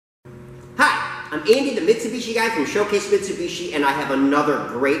I'm Andy, the Mitsubishi guy from Showcase Mitsubishi, and I have another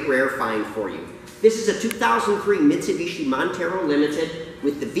great rare find for you. This is a 2003 Mitsubishi Montero Limited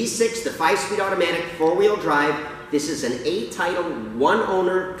with the V6, the 5-speed automatic, 4-wheel drive. This is an A-title,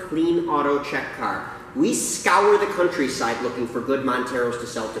 one-owner, clean auto check car. We scour the countryside looking for good Monteros to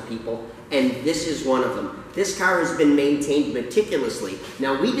sell to people, and this is one of them. This car has been maintained meticulously.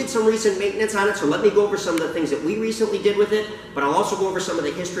 Now, we did some recent maintenance on it, so let me go over some of the things that we recently did with it, but I'll also go over some of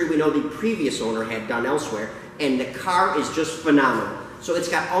the history we know the previous owner had done elsewhere, and the car is just phenomenal. So it's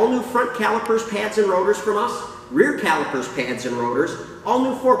got all new front calipers, pads, and rotors from us, rear calipers, pads, and rotors, all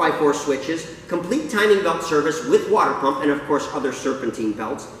new 4x4 switches, complete timing belt service with water pump, and of course other serpentine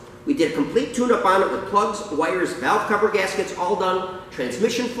belts. We did a complete tune-up on it with plugs, wires, valve cover gaskets, all done,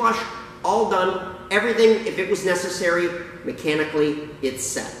 transmission flush, all done, everything, if it was necessary, mechanically, it's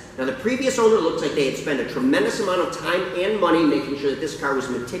set. Now the previous owner looks like they had spent a tremendous amount of time and money making sure that this car was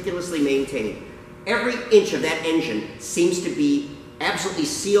meticulously maintained. Every inch of that engine seems to be absolutely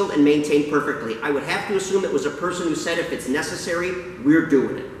sealed and maintained perfectly. I would have to assume it was a person who said if it's necessary, we're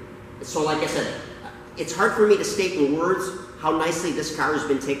doing it. So like I said, it's hard for me to state in words how nicely this car has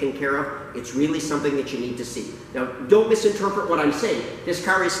been taken care of. It's really something that you need to see. Now, don't misinterpret what I'm saying. This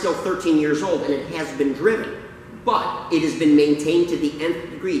car is still 13 years old and it has been driven, but it has been maintained to the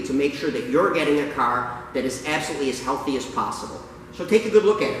nth degree to make sure that you're getting a car that is absolutely as healthy as possible. So take a good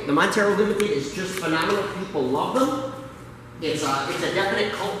look at it. The Montero Limited is just phenomenal. People love them. It's a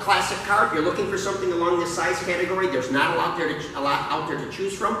definite cult classic car. If you're looking for something along this size category, there's not a lot out there to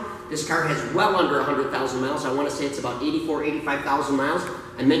choose from. This car has well under 100,000 miles. I want to say it's about 85,000 miles.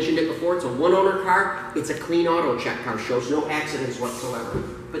 I mentioned it before. It's a one-owner car. It's a clean auto check car. Shows no accidents whatsoever.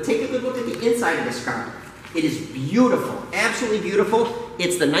 But take a good look at the inside of this car. It is beautiful, absolutely beautiful.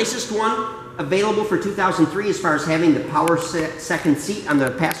 It's the nicest one available for 2003 as far as having the power second seat on the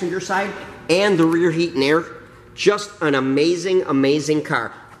passenger side and the rear heat and air. Just an amazing, amazing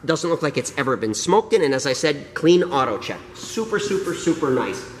car. Doesn't look like it's ever been smoked in, and as I said, clean auto check. Super, super, super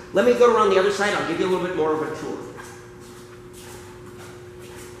nice. Let me go around the other side. I'll give you a little bit more of a tour.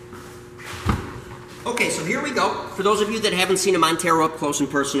 Okay, so here we go. For those of you that haven't seen a Montero up close and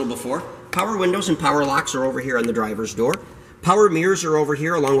personal before, power windows and power locks are over here on the driver's door. Power mirrors are over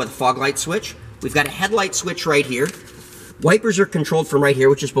here along with a fog light switch. We've got a headlight switch right here. Wipers are controlled from right here,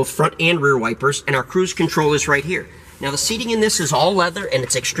 which is both front and rear wipers, and our cruise control is right here. Now the seating in this is all leather, and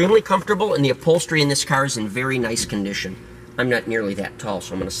it's extremely comfortable, and the upholstery in this car is in very nice condition. I'm not nearly that tall,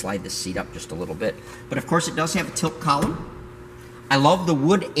 so I'm going to slide this seat up just a little bit. But of course it does have a tilt column. I love the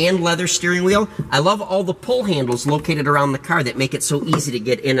wood and leather steering wheel. I love all the pull handles located around the car that make it so easy to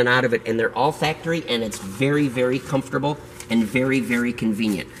get in and out of it, and they're all factory, and it's very, very comfortable and very, very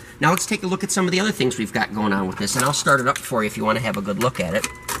convenient. Now let's take a look at some of the other things we've got going on with this, and I'll start it up for you if you want to have a good look at it.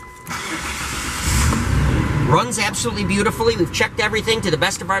 Runs absolutely beautifully. We've checked everything. To the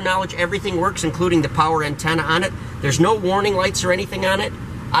best of our knowledge, everything works, including the power antenna on it. There's no warning lights or anything on it.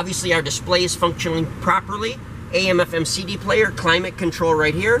 Obviously, our display is functioning properly. AM, FM, CD player, climate control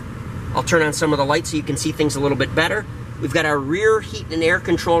right here. I'll turn on some of the lights so you can see things a little bit better. We've got our rear heat and air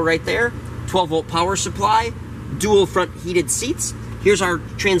control right there. 12-volt power supply. Dual front heated seats. Here's our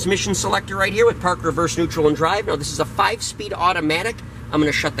transmission selector right here with park, reverse, neutral, and drive. Now this is a 5-speed automatic. I'm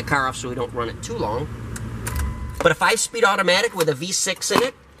going to shut the car off so we don't run it too long. But a 5-speed automatic with a V6 in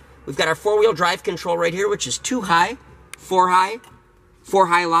it. We've got our 4-wheel drive control right here, which is 2 high, 4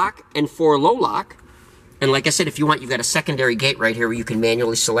 high lock, and 4 low lock. And like I said, if you want, you've got a secondary gate right here where you can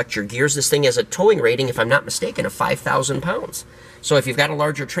manually select your gears. This thing has a towing rating, if I'm not mistaken, of 5,000 pounds. So if you've got a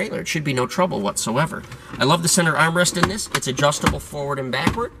larger trailer, it should be no trouble whatsoever. I love the center armrest in this. It's adjustable forward and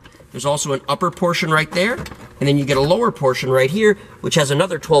backward. There's also an upper portion right there, and then you get a lower portion right here, which has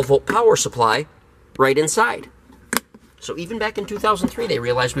another 12-volt power supply right inside. So even back in 2003, they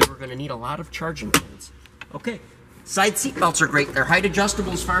realized we were going to need a lot of charging ports. Okay, side seat belts are great. They're height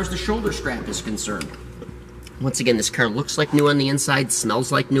adjustable as far as the shoulder strap is concerned. Once again, this car looks like new on the inside,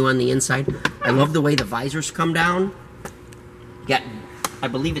 smells like new on the inside. I love the way the visors come down. Got, I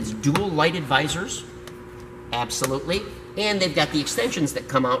believe it's dual lighted visors. Absolutely. And they've got the extensions that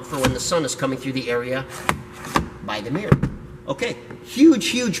come out for when the sun is coming through the area by the mirror. Okay, huge,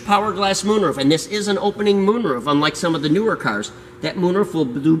 huge power glass moonroof, and this is an opening moonroof, unlike some of the newer cars. That moonroof will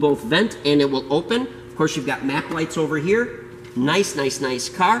do both vent and it will open. Of course, you've got map lights over here. Nice, nice, nice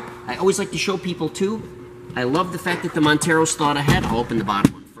car. I always like to show people too, I love the fact that the Montero's thought ahead. I'll open the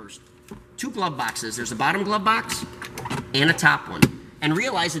bottom one first. 2 glove boxes. There's a bottom glove box and a top one. And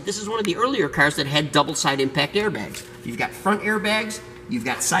realize that this is one of the earlier cars that had double side impact airbags. You've got front airbags, you've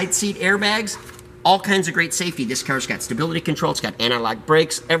got side seat airbags, All kinds of great safety. This car's got stability control, it's got analog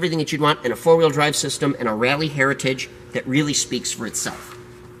brakes, everything that you'd want in a four-wheel drive system and a rally heritage that really speaks for itself.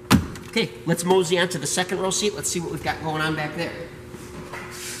 Okay, let's mosey on to the second row seat. Let's see what we've got going on back there.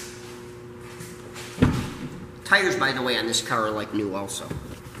 Tires, by the way, on this car are like new also.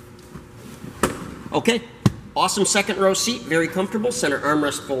 Okay, awesome second row seat, very comfortable. Center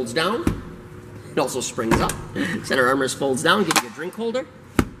armrest folds down. It also springs up. Center armrest folds down, gives you a drink holder.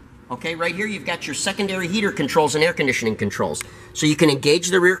 Okay, right here you've got your secondary heater controls and air conditioning controls. So you can engage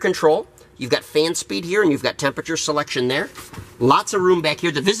the rear control. You've got fan speed here and you've got temperature selection there. Lots of room back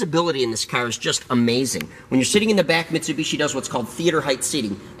here. The visibility in this car is just amazing. When you're sitting in the back, Mitsubishi does what's called theater height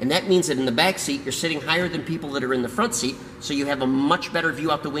seating. And that means that in the back seat, you're sitting higher than people that are in the front seat. So you have a much better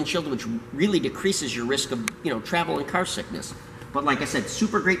view out the windshield, which really decreases your risk of, travel and car sickness. But like I said,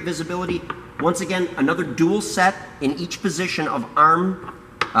 super great visibility. Once again, another dual set in each position of arm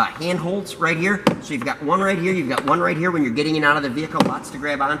handholds right here. So you've got one right here, you've got one right here when you're getting in and out of the vehicle, lots to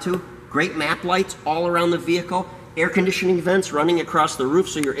grab onto. Great map lights all around the vehicle. Air conditioning vents running across the roof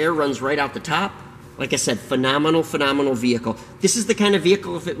so your air runs right out the top. Like I said, phenomenal, phenomenal vehicle. This is the kind of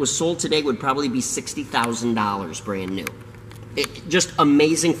vehicle, if it was sold today, would probably be $60,000 brand new. Just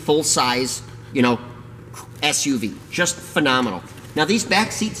amazing, full-size, SUV. Just phenomenal. Now, these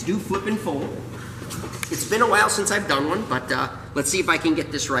back seats do flip and fold. It's been a while since I've done one, but let's see if I can get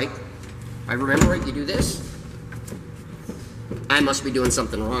this right. If I remember right, you do this. I must be doing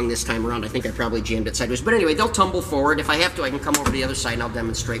something wrong this time around. I think I probably jammed it sideways. But anyway, they'll tumble forward. If I have to, I can come over to the other side and I'll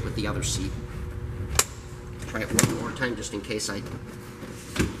demonstrate with the other seat. Try it one more time just in case I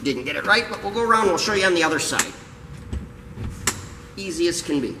didn't get it right, but we'll go around and we'll show you on the other side. Easy as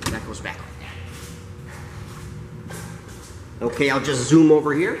can be. That goes back like that. Okay, I'll just zoom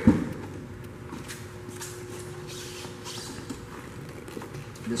over here.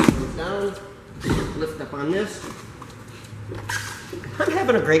 This goes down, lift up on this. I'm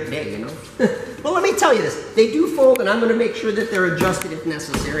having a great day, Well, let me tell you this. They do fold, and I'm going to make sure that they're adjusted if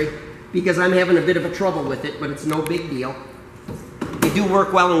necessary, because I'm having a bit of a trouble with it, but it's no big deal. They do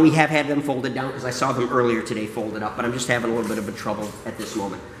work well, and we have had them folded down, because I saw them earlier today folded up, but I'm just having a little bit of a trouble at this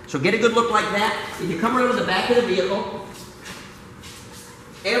moment. So get a good look like that. If you come around to the back of the vehicle,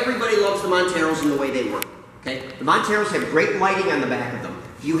 everybody loves the Monteros and the way they work. Okay? The Monteros have great lighting on the back of them.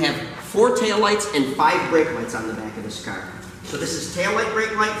 You have 4 taillights and 5 brake lights on the back of this car. So this is taillight,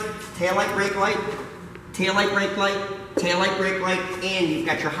 brake light, taillight, brake light, taillight, brake light, taillight, brake light, and you've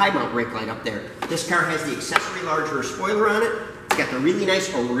got your high mount brake light up there. This car has the accessory large rear spoiler on it. It's got the really nice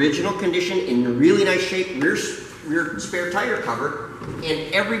original condition in the really nice shape rear spare tire cover,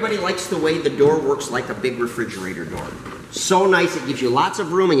 and everybody likes the way the door works like a big refrigerator door. So nice, it gives you lots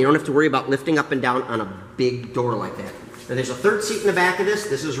of room and you don't have to worry about lifting up and down on a big door like that. Now there's a third seat in the back of this.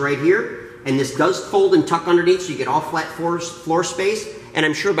 This is right here. And this does fold and tuck underneath, so you get all flat floor space. And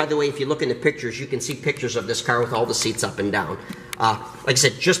I'm sure, by the way, if you look in the pictures, you can see pictures of this car with all the seats up and down. Like I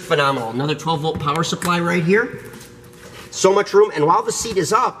said, just phenomenal. Another 12-volt power supply right here. So much room. And while the seat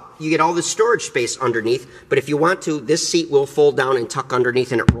is up, you get all this storage space underneath. But if you want to, this seat will fold down and tuck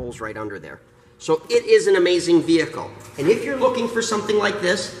underneath, and it rolls right under there. So it is an amazing vehicle. And if you're looking for something like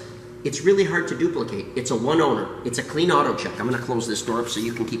this, it's really hard to duplicate. It's a one owner. It's a clean auto check. I'm going to close this door up so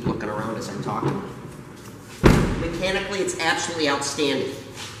you can keep looking around as I'm talking. Mechanically, it's absolutely outstanding.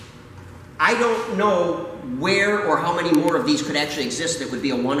 I don't know where or how many more of these could actually exist that would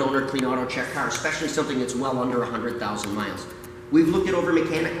be a one owner clean auto check car, especially something that's well under 100,000 miles. We've looked it over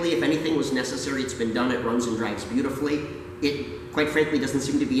mechanically. If anything was necessary, it's been done. It runs and drives beautifully. It, quite frankly, doesn't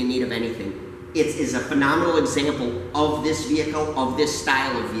seem to be in need of anything. It is a phenomenal example of this vehicle, of this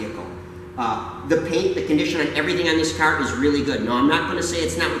style of vehicle. The paint, the condition, and everything on this car is really good. Now, I'm not going to say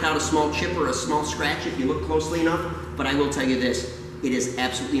it's not without a small chip or a small scratch if you look closely enough, but I will tell you this. It is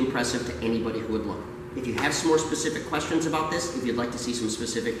absolutely impressive to anybody who would look. If you have some more specific questions about this, if you'd like to see some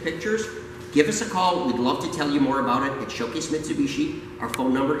specific pictures, give us a call. We'd love to tell you more about it at Showcase Mitsubishi. Our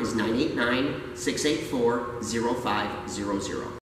phone number is 989-684-0500.